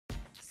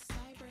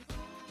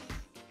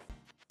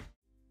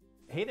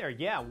Hey there,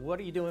 yeah, what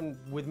are you doing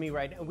with me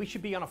right now? We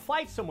should be on a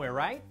flight somewhere,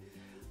 right?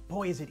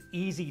 Boy, is it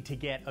easy to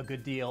get a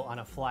good deal on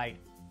a flight.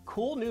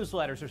 Cool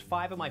newsletters, there's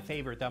 5 of my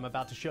favorite that I'm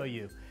about to show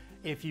you.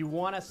 If you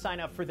want to sign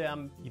up for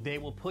them, they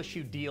will push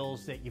you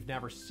deals that you've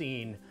never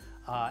seen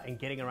and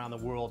getting around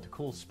the world to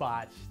cool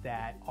spots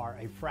that are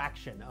a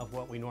fraction of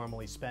what we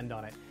normally spend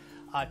on it.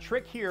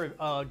 Trick here,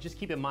 just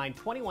keep in mind,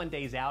 21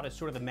 days out is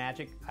sort of the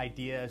magic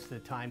idea as the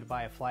time to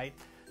buy a flight.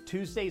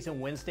 Tuesdays and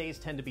Wednesdays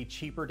tend to be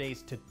cheaper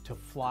days to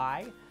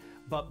fly,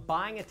 but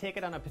buying a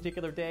ticket on a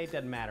particular day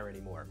doesn't matter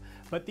anymore.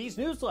 But these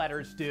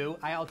newsletters do.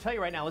 I'll tell you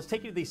right now, let's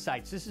take you to these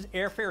sites. This is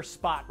Airfare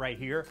Spot right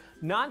here.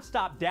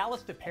 Nonstop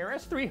Dallas to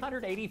Paris,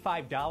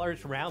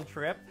 $385 round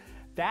trip.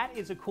 That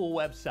is a cool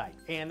website,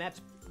 and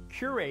that's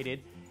curated,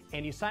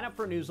 and you sign up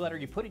for a newsletter,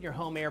 you put in your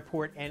home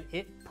airport, and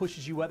it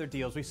pushes you other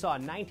deals. We saw a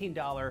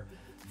 $19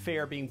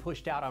 fare being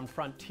pushed out on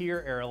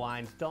Frontier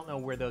Airlines. Don't know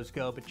where those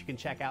go, but you can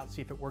check out and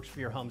see if it works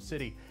for your home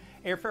city.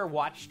 Airfare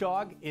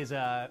Watchdog is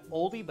a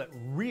oldie but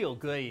real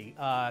goodie.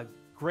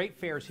 Great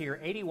fares here,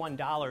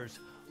 $81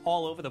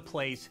 all over the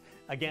place.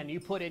 Again, you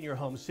put in your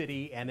home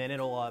city and then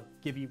it'll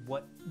give you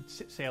what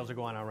sales are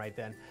going on right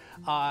then.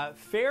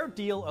 Fare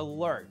Deal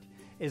Alert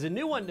is a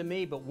new one to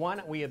me, but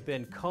one we have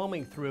been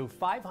combing through.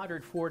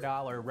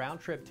 $504 round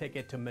trip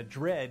ticket to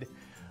Madrid.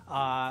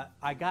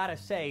 I gotta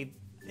say,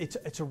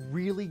 it's a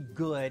really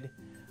good,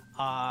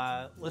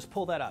 let's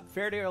pull that up.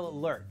 Fare Deal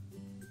Alert.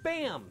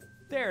 Bam!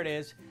 There it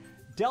is.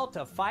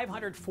 Delta,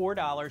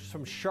 $504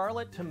 from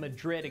Charlotte to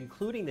Madrid,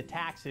 including the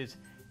taxes.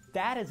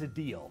 That is a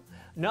deal.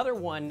 Another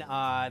one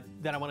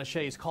that I want to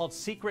show you is called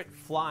Secret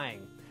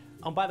Flying.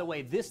 By the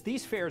way,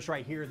 these fares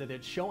right here that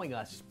it's showing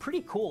us,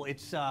 pretty cool.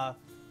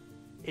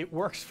 It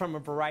works from a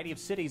variety of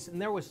cities,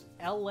 and there was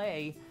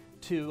LA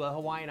to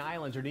Hawaiian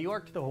Islands, or New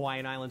York to the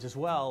Hawaiian Islands as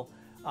well,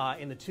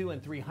 in the $200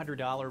 and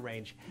 $300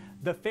 range.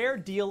 The Fare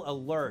Deal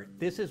Alert,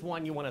 this is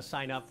one you want to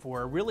sign up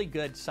for. A really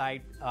good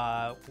site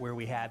where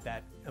we had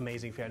that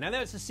amazing fare. Now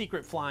that's the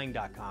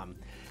secretflying.com.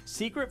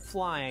 Secret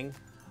Flying,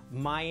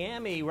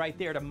 Miami right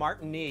there to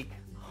Martinique,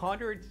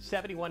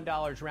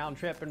 $171 round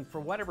trip, and for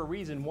whatever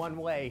reason, one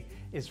way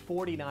is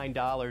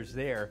 $49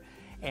 there.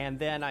 And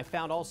then I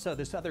found also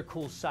this other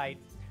cool site.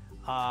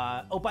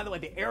 Oh, by the way,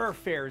 the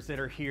Airfares that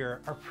are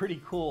here are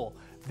pretty cool.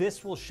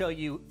 This will show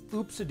you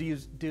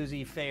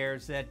oops-a-doozy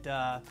fares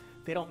that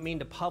they don't mean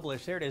to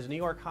publish. There it is, New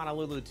York,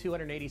 Honolulu,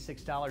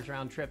 $286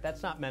 round trip.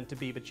 That's not meant to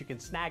be, but you can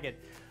snag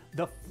it.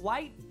 The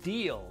Flight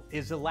Deal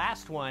is the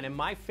last one, and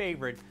my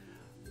favorite,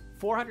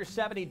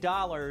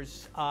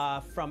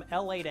 $470 from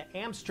LA to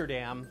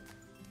Amsterdam.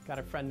 Got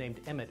a friend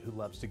named Emmett who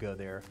loves to go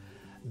there.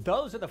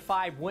 Those are the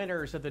 5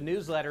 winners of the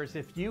newsletters.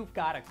 If you've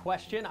got a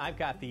question, I've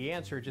got the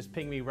answer. Just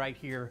ping me right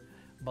here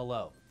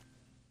below.